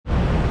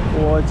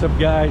What's up,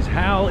 guys?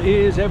 How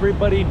is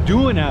everybody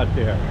doing out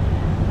there?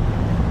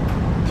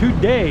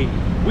 Today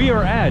we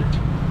are at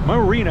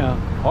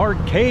Marina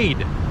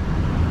Arcade.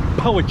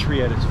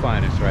 Poetry at its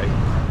finest, right?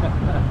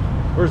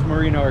 Where's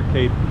Marina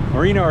Arcade?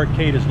 Marina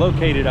Arcade is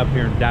located up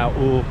here in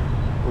Daewoo,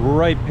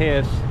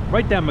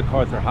 right down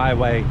MacArthur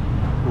Highway,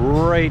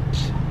 right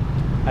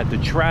at the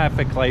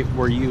traffic light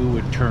where you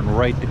would turn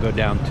right to go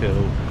down to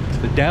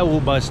the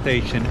Daewoo bus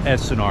station,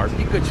 S&R.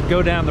 You could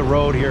go down the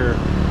road here,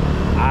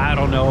 I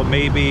don't know,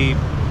 maybe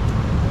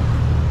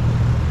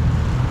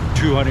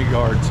 200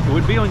 yards. It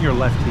would be on your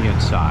left-hand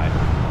side.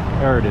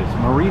 There it is,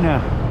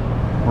 Marina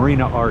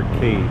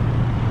Arcade.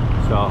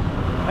 So,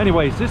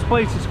 anyways, this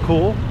place is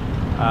cool.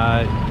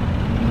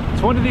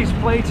 It's one of these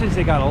places,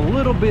 they got a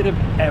little bit of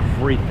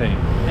everything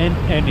and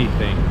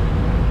anything.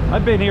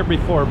 I've been here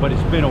before, but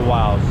it's been a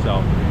while,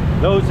 so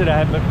those that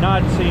have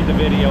not seen the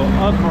video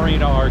of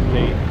Marina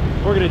Arcade,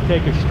 we're going to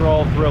take a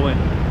stroll through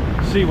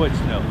and see what's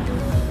new.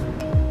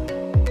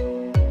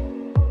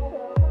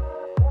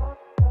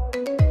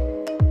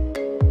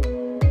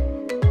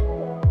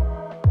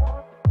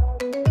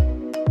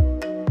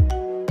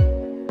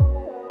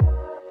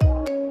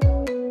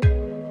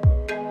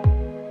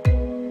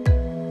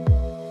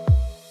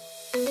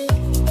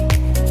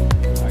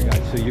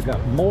 So you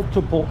got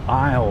multiple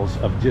aisles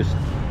of just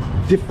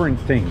different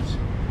things,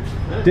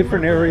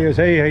 different areas.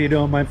 Hey, how you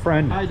doing, my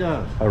friend? Hi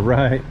there. All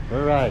right.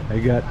 All right. I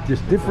got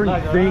just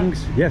different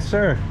things. Yes,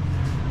 sir.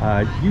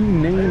 You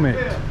name it.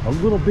 A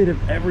little bit of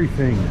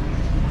everything,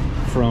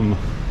 from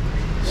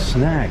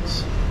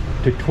snacks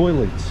to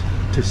toilets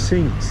to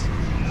sinks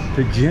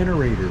to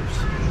generators.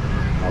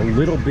 A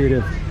little bit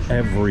of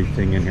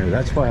everything in here.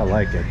 That's why I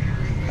like it.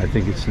 I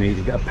think it's neat.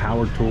 You got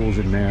power tools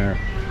in there.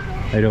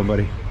 How you doing,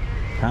 buddy?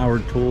 Power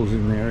tools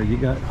in there. You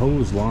got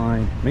hose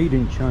line, made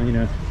in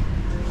China.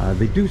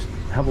 They do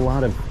have a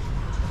lot of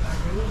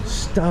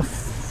stuff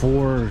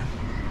for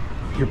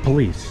your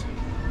police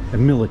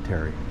and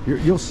military.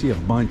 You'll see a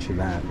bunch of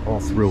that all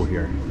through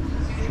here.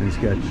 He's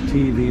got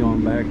TV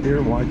on back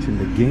there watching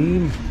the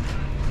game.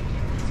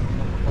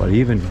 But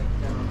even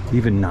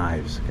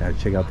knives. Gotta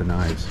check out the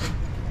knives.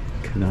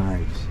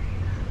 Knives.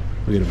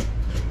 Look at them.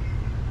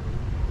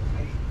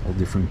 All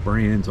different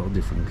brands, all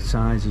different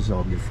sizes,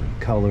 all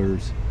different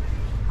colors.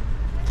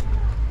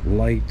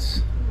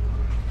 Lights.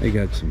 They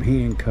got some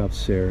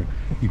handcuffs there,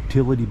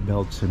 utility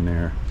belts in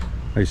there.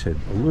 Like I said,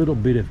 a little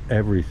bit of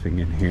everything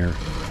in here.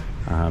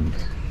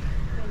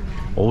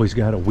 Always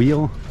got a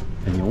wheel,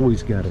 and you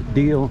always got a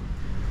deal.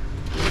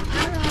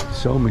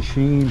 Sew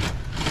machine.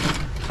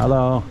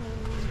 Hello.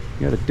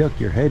 You gotta duck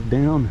your head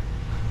down.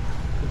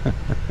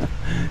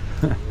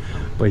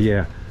 But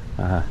yeah,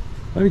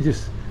 let me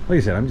just, like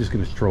I said, I'm just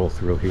gonna stroll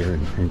through here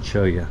and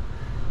show you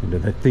into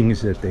the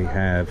things that they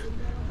have.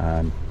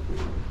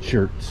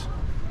 Shirts,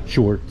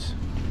 shorts,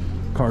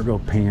 cargo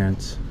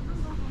pants,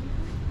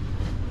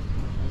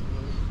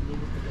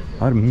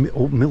 a lot of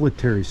old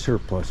military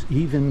surplus. They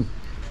even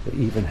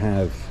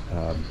have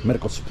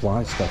medical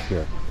supply stuff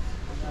here.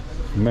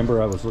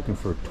 Remember, I was looking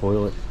for a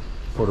toilet,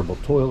 portable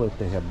toilet.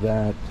 They have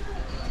that.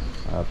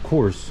 Of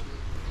course,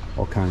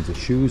 all kinds of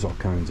shoes, all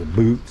kinds of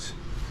boots,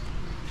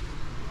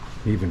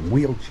 even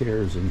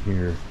wheelchairs in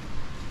here,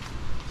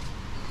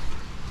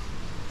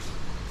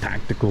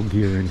 tactical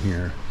gear in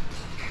here.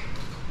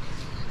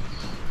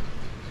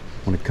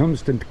 When it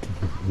comes to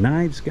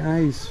knives,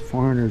 guys,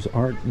 foreigners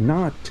are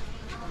not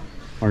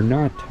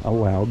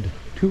allowed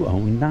to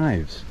own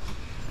knives.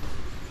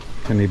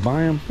 Can they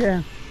buy them?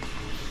 Yeah.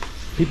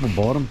 People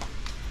bought them.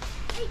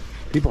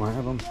 People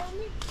have them.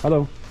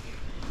 Hello.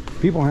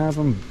 People have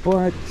them,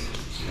 but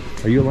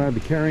are you allowed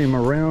to carry them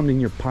around in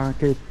your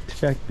pocket?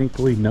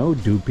 Technically, no.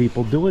 Do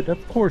people do it?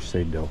 Of course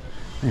they do.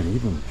 Man,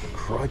 even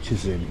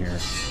crutches in here.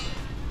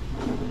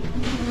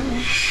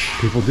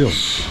 People do.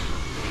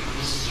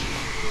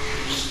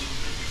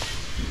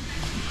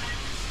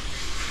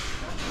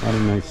 A lot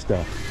of nice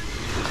stuff.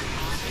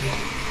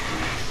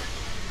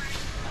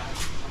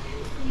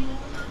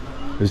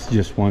 This is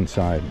just one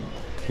side.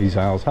 These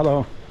aisles,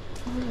 hello.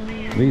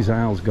 These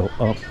aisles go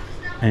up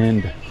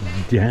and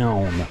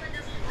down.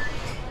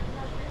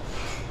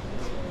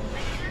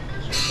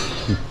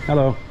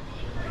 Hello.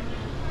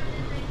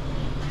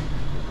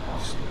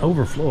 Just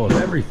overflow of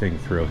everything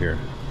through here.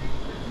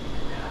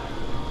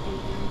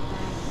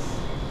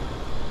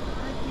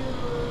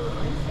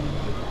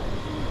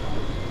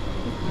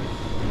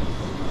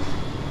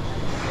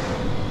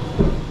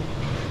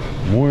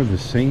 More of the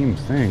same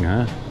thing,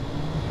 huh?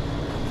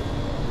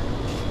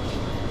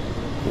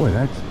 Boy,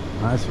 that's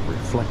a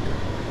reflector.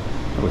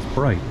 That was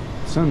bright.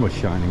 The sun was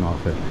shining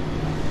off it.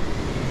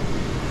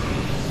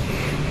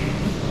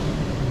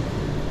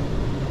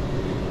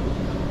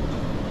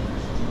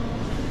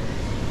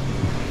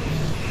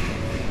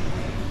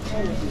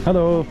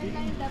 Hello.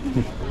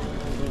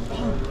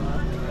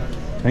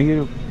 Thank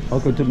you.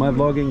 Welcome to my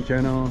vlogging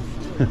channel.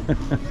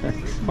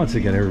 Once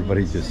again,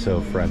 everybody's just so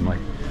friendly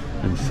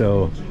and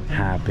so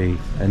happy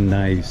and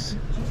nice.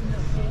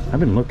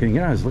 I've been looking,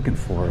 I was looking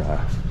for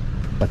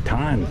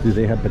batons. Do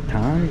they have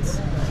batons?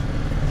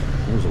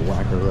 There's a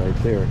whacker right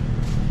there.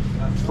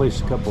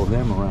 Place a couple of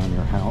them around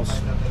your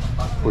house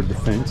for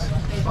defense.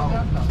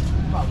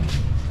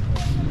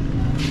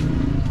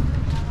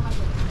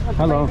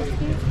 Hello.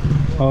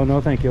 Oh, no,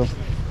 thank you.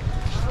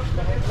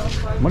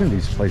 One of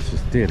these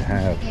places did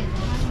have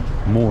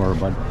more,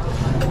 but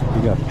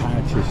you got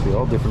patches here,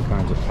 all different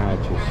kinds of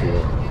patches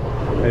here.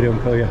 How you doing,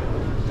 Koya?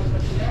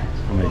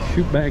 I'm gonna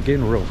shoot back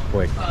in real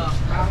quick.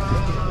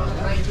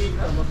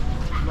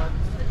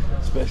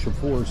 Special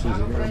Forces,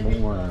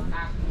 Airborne,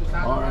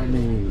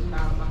 Army.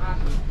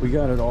 We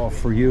got it all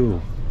for you.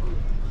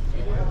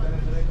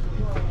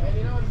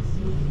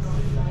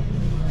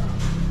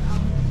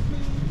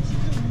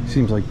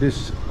 Seems like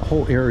this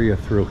whole area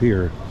through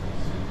here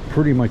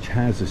pretty much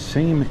has the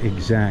same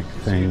exact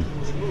thing.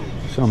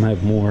 Some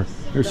have more.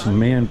 There's some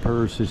man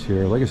purses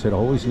here. Like I said,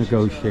 always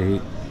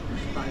negotiate.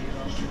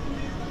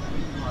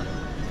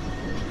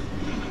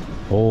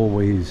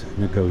 Always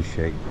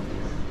negotiate.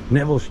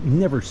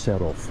 Never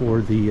settle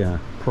for the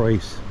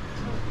price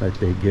that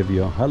they give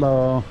you.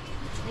 Hello.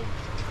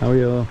 How are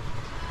you?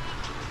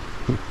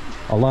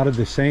 A lot of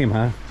the same,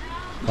 huh?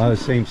 A lot of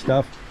the same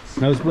stuff.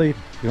 Nosebleed?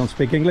 You don't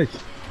speak English?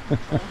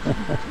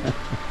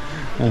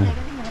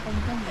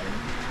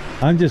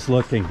 I'm just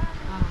looking.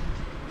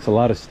 It's a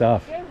lot of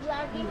stuff. You're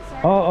vlogging,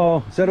 sir.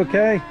 Oh, is that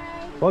okay?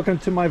 Hi. Welcome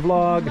to my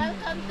vlog.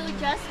 Welcome to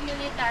Just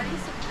Military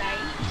Supply.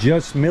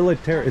 Just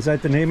Military. Is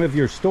that the name of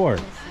your store?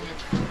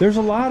 Yes. There's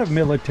a lot of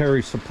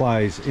military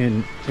supplies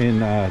in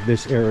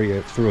this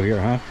area through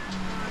here, huh?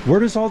 Where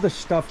does all this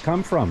stuff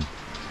come from?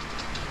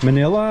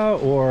 Manila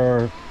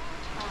or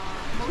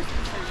Mostly,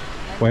 sir.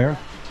 where?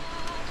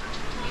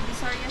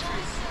 Divisoria,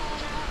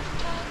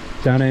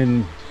 sir. Down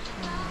in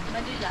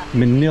Manila.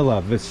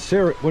 Manila.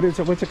 What is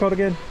it? What's it called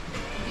again?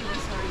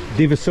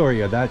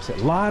 Divisoria. Divisoria. That's it.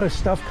 A lot of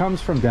stuff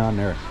comes from down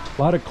there.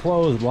 A lot of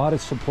clothes, a lot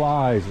of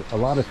supplies, a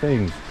lot of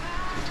things.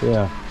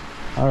 Yeah.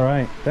 All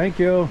right. Thank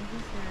you.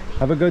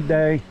 Have a good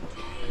day.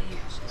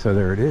 So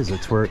there it is.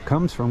 That's where it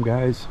comes from,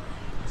 guys.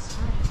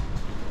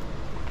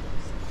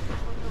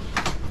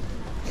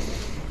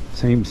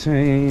 Same.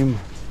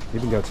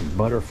 Even got some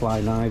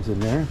butterfly knives in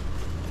there.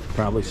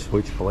 Probably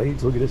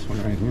switchblades. Look at this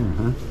one right here,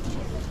 huh?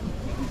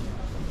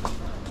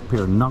 A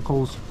pair of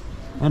knuckles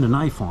and a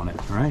knife on it,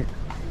 right?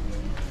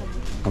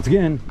 Once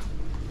again,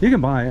 you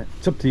can buy it.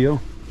 It's up to you.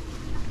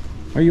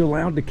 Are you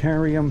allowed to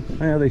carry them?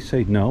 Yeah, they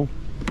say no.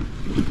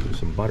 There's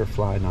some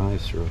butterfly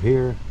knives through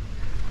here.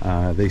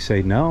 They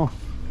say no.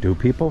 Do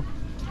people?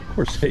 Of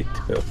course they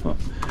do.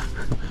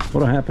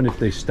 What'll happen if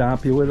they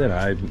stop you with it?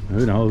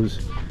 Who knows?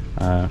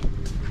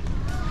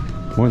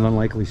 More than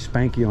likely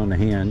spank you on the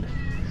hand,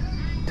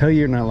 tell you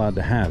you're not allowed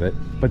to have it,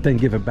 but then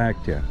give it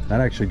back to you.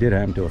 That actually did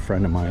happen to a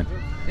friend of mine.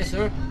 Yes,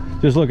 sir.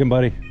 Just looking,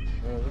 buddy.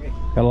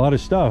 Got a lot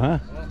of stuff, huh?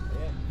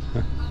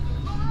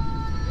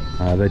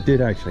 Yeah. That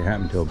did actually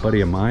happen to a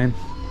buddy of mine.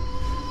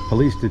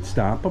 Police did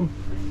stop him.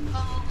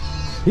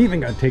 He even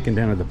got taken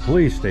down to the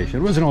police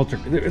station. It was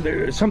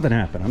an something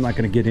happened. I'm not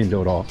going to get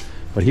into it all,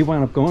 but he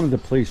wound up going to the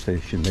police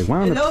station. They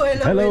wound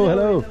up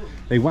hello.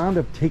 They wound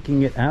up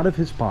taking it out of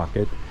his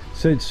pocket.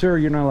 Said, sir,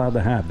 you're not allowed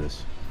to have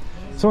this.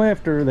 So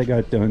after they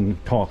got done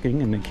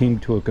talking and they came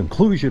to a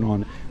conclusion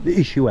on the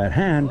issue at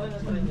hand,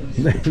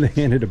 they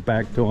handed it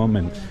back to him.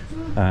 And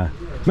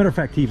matter of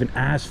fact, he even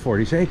asked for it.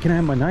 He said, hey, can I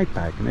have my knife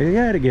back? And they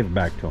had to give it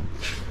back to him.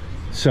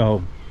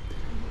 So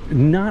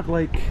not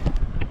like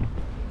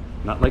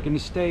in the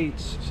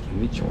States.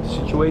 In a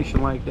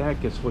situation like that,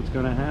 guess what's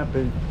going to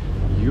happen?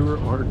 You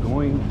are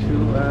going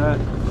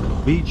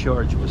to be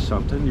charged with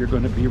something. You're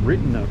going to be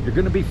written up. You're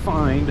going to be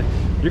fined.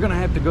 You're going to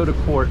have to go to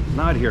court.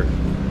 Not here.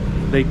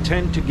 They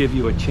tend to give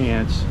you a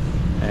chance,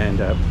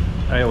 and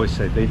I always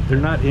say they're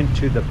not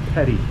into the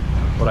petty,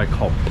 what I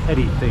call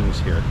petty things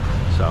here.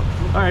 So,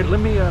 all right, let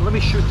me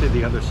shoot to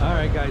the other side. All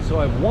right, guys. So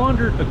I've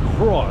wandered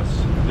across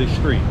the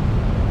street,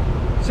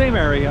 same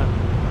area,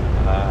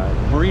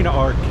 Marina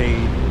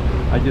Arcade.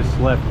 I just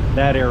left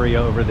that area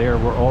over there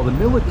where all the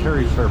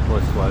military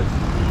surplus was.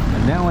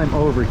 And now I'm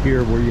over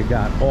here where you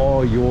got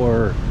all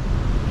your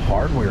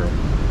hardware.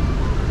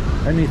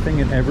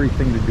 Anything and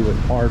everything to do with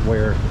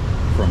hardware,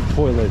 from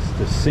toilets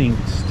to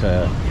sinks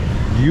to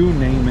you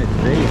name it,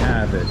 they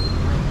have it.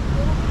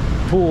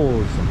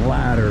 Tools and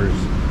ladders.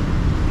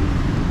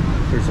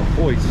 There's a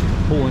hoist to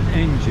pull an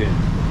engine.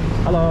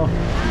 Hello.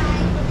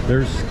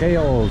 There's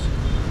scales.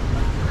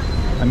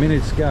 I mean,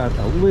 it's got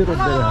a little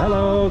bit of,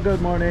 hello,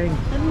 good morning.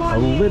 Good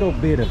morning. A little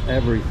bit of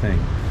everything.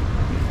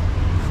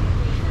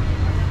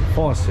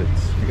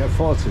 Faucets. You got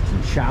faucets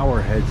and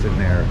shower heads in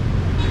there.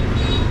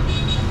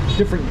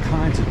 Different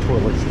kinds of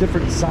toilets,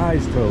 different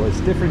size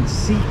toilets, different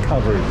seat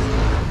covers,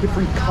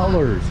 different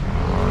colors.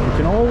 You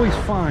can always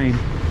find,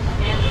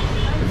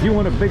 if you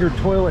want a bigger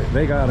toilet,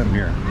 they got them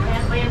here.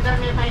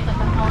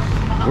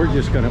 We're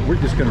just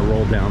gonna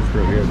roll down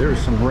through here. There's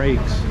some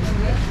rakes.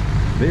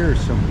 There's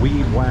some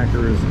weed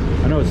whackers.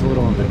 I know it's a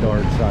little on the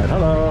dark side.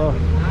 Hello.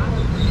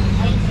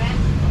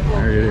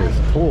 There it is.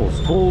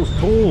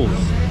 Tools.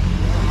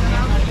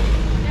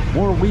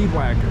 More weed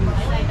whackers.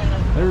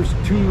 There's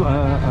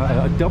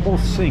a double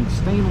sink,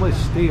 stainless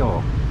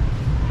steel.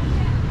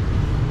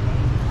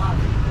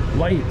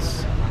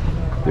 lights,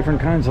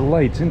 different kinds of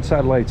lights,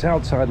 inside lights,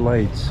 outside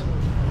lights,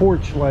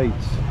 porch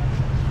lights.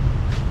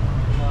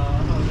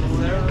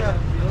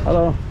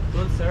 Hello.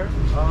 Good, sir.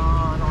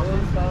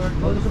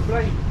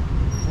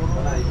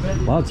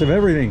 Lots of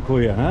everything,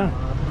 Kuya, huh?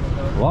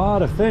 A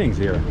lot of things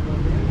here.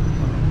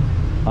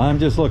 I'm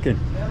just looking.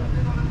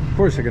 Of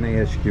course, they're going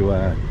to ask you,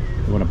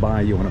 you want to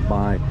buy, you want to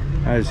buy.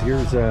 As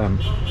here's,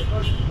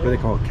 what do they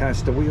call it?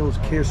 Caster wheels,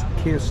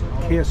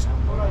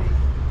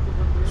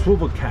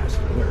 swivel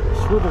caster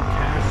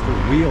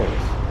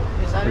wheels.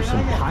 There's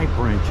some pipe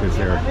wrenches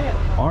there.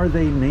 Are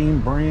they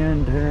name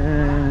brand?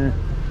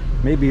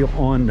 Maybe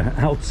on the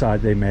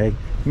outside they may.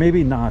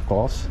 Maybe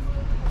knockoffs.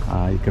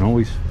 You can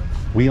always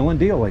wheel and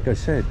deal, like I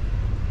said.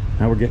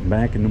 Now we're getting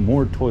back into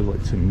more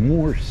toilets and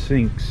more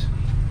sinks.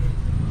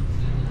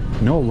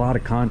 I know a lot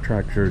of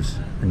contractors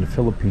in the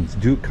Philippines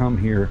do come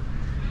here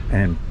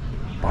and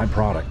buy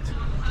product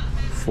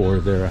for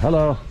their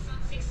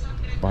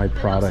buy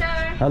product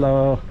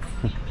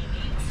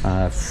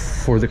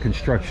for the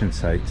construction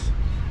sites.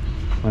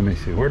 Let me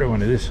see, where do I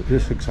want to,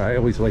 this looks, I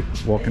always like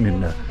walking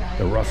in the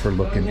rougher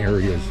looking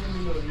areas.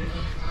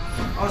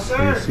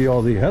 You see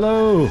all the,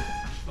 hello,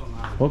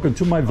 welcome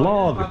to my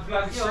vlog.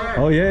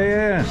 Oh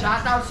yeah.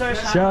 Shout out, sir.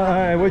 All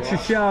right, what's your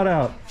shout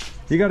out?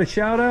 You got a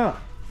shout out?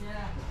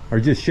 Or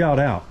just shout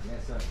out?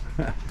 Yes, sir.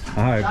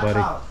 All right, buddy.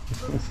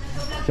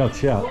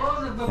 Shout.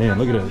 Man,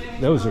 look at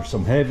it. Those are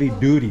some heavy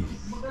duty.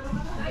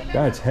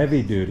 That's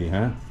heavy duty,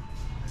 huh?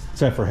 Is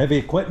that for heavy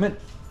equipment?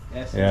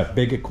 Yes, sir. Yeah,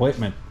 big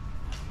equipment.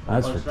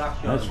 That's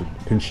for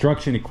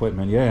construction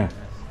equipment. Yeah,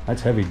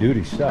 that's heavy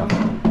duty stuff.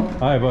 All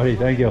right, buddy.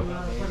 Thank you.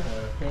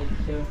 Thank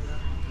you.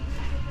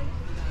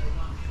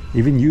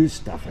 Even used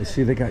stuff. I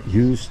see they got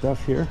used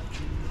stuff here.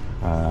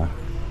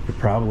 Could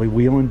probably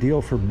wheel and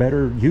deal for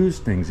better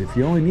used things. If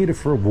you only need it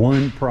for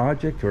one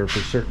project or for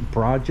a certain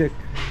project,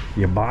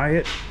 you buy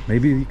it.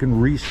 Maybe you can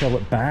resell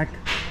it back.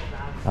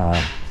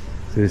 So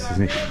this is,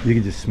 you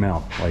can just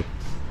smell, like,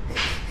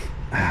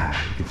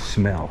 you can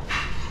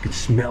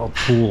smell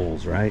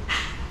tools, right?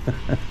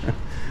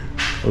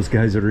 Those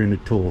guys that are into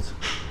tools,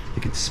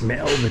 you can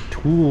smell the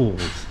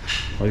tools.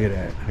 Look at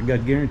that. I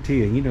got guarantee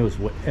you, he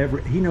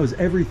knows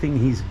everything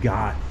he's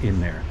got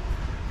in there,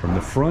 from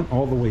the front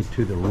all the way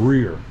to the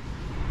rear.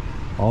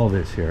 All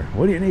this here.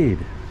 What do you need?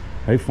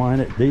 They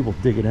find it, they will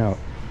dig it out.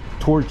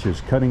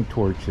 Torches, cutting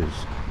torches,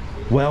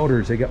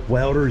 welders. They got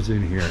welders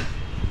in here.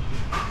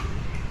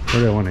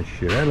 Where do I want to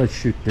shoot? Let's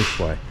shoot this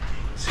way.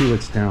 See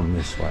what's down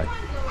this way.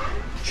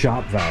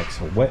 Chop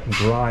vacs, a wet and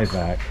dry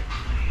vac.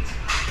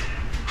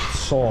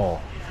 Saw.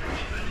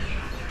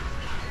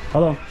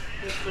 Hello.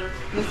 Yes, sir.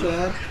 Yes,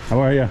 sir. How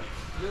are you?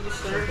 Good,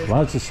 sir.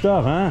 Lots of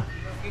stuff, huh?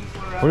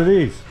 What are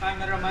these?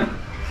 Cameraman.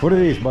 What are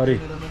these, buddy?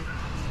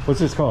 What's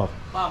this called?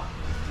 Pump.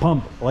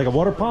 Pump, like a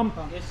water pump?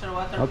 Yes, sir.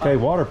 Water Okay,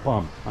 pump. water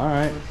pump. All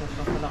right.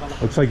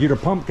 Looks like you're the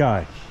pump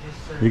guy. Yes,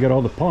 sir. You got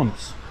all the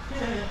pumps.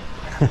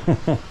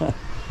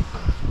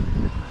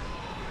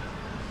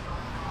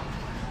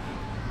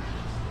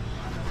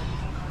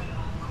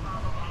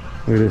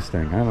 Look at this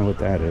thing. I don't know what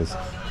that is.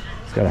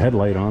 It's got a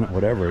headlight on it,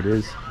 whatever it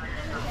is.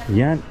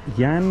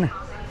 Yanmar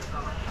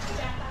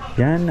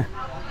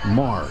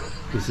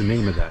is the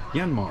name of that.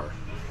 Yanmar.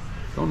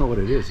 Don't know what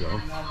it is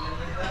though.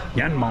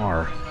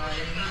 Yanmar.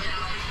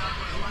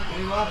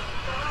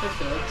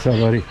 So,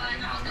 buddy,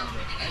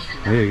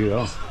 there you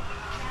go.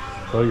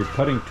 So your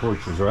cutting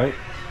torches, right?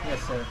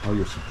 Yes, sir. All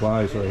your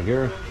supplies right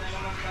here.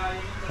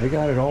 They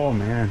got it all,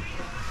 man.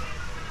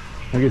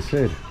 Like I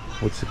said,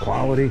 what's the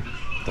quality?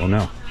 Don't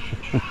know.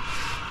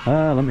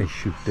 Let me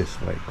shoot this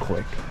way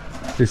quick.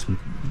 This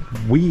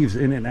weaves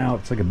in and out.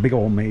 It's like a big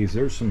old maze.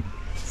 There's some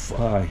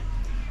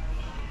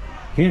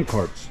hand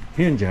carts,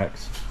 hand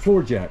jacks,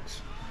 floor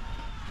jacks.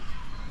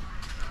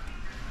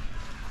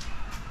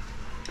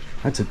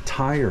 That's a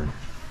tire,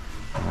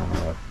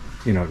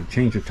 you know, to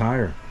change a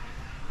tire.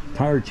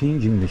 Tire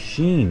changing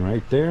machine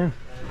right there.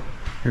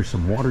 Here's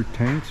some water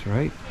tanks,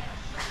 right?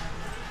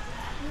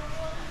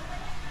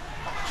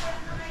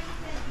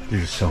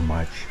 There's so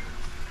much.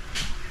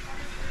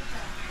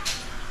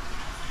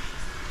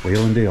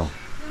 Wheel and deal.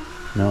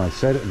 No, I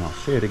said it and I'll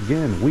say it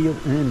again. Wheel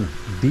and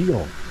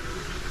deal.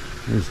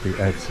 Here's the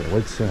exit.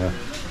 Let's,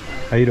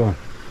 how you doing?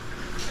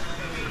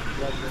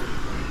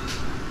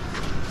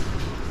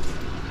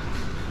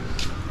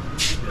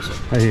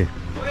 Hey,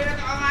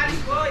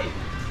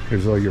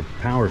 here's all your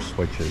power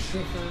switches.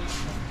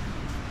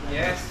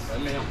 Yes.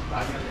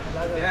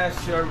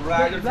 Yes, your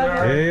vlogger,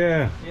 sir.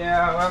 Yeah.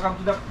 Yeah, welcome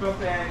to the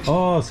Philippines.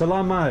 Oh,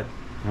 salamat.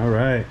 All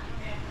right.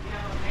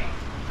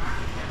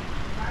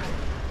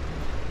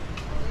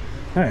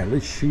 All right,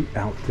 let's shoot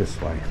out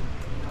this way.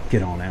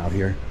 Get on out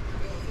here.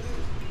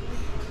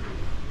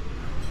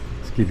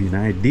 Let's give you an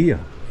idea.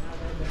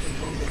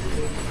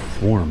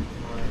 It's warm.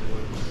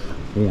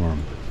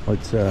 Warm.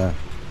 Let's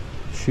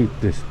shoot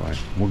this way.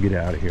 We'll get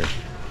out of here.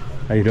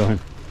 How you doing?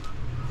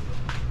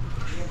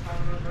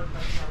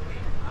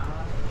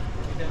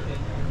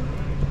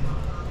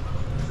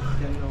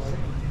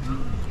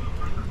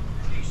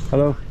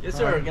 Hello? Yes,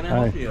 sir. Can I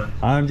help you?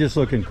 I'm just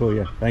looking,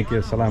 Kuya. Thank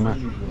you. Salamat.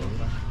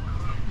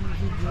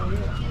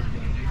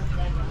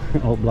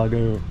 Old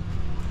blogger.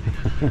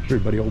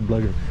 Everybody old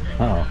blogger.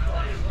 Oh,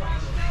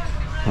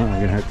 I'm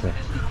gonna have to.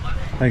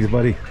 Thanks,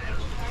 buddy.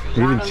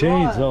 Even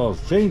chainsaws.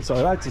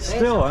 Chainsaw. That's a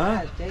still,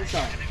 huh?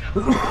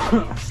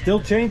 Chainsaw. Still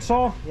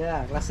chainsaw?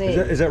 Yeah, class A.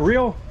 Is that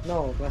real?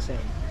 No, class A.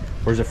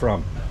 Where's it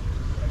from?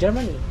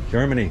 Germany.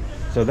 Germany.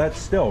 So that's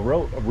still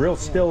real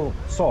still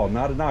saw,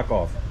 not a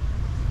knockoff.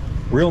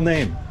 Real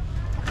name,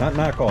 not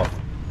knockoff.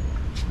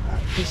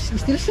 It's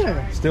still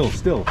sir.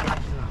 Still.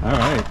 All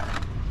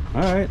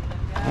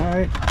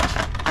right.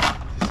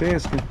 Just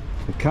asking.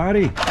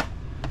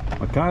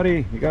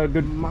 Makati, you got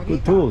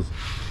good tools.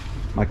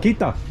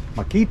 Makita,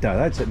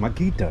 that's it.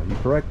 Makita, you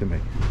corrected me.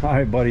 All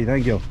right, buddy,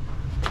 thank you.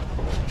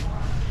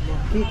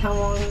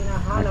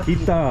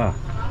 Makita,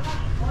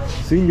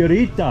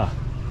 señorita,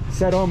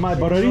 set on my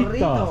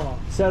burrito.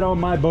 Set on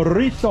my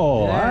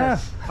burrito.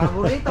 Yes,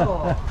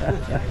 favorito.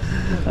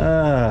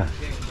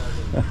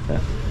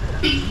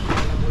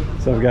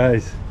 What's up,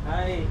 guys?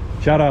 Hi.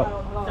 Shout out.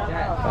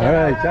 All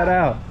right, shout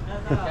out.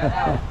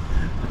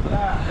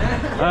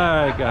 All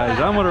right, guys,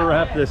 I'm gonna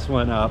wrap this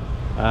one up.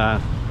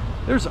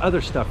 There's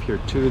other stuff here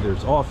too.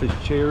 There's office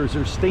chairs,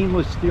 there's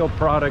stainless steel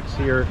products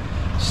here,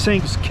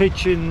 sinks,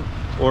 kitchen,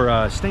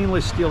 or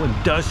stainless steel,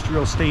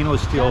 industrial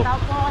stainless steel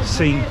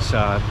sinks.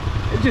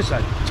 It's just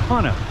a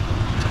ton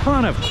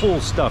of cool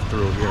stuff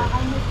through here.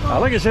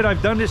 Like I said,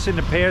 I've done this in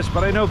the past,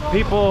 but I know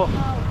people,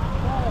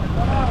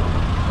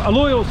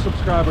 loyal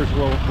subscribers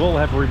will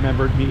have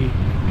remembered me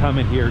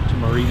coming here to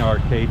Marina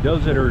Arcade.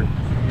 Those that are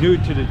new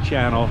to the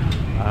channel,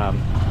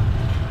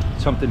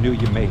 something new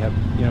you may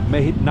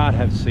not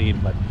have seen,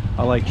 but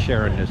I like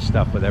sharing this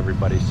stuff with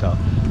everybody. So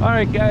all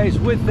right, guys,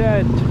 with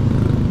that,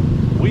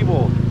 we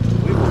will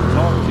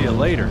talk to you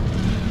later.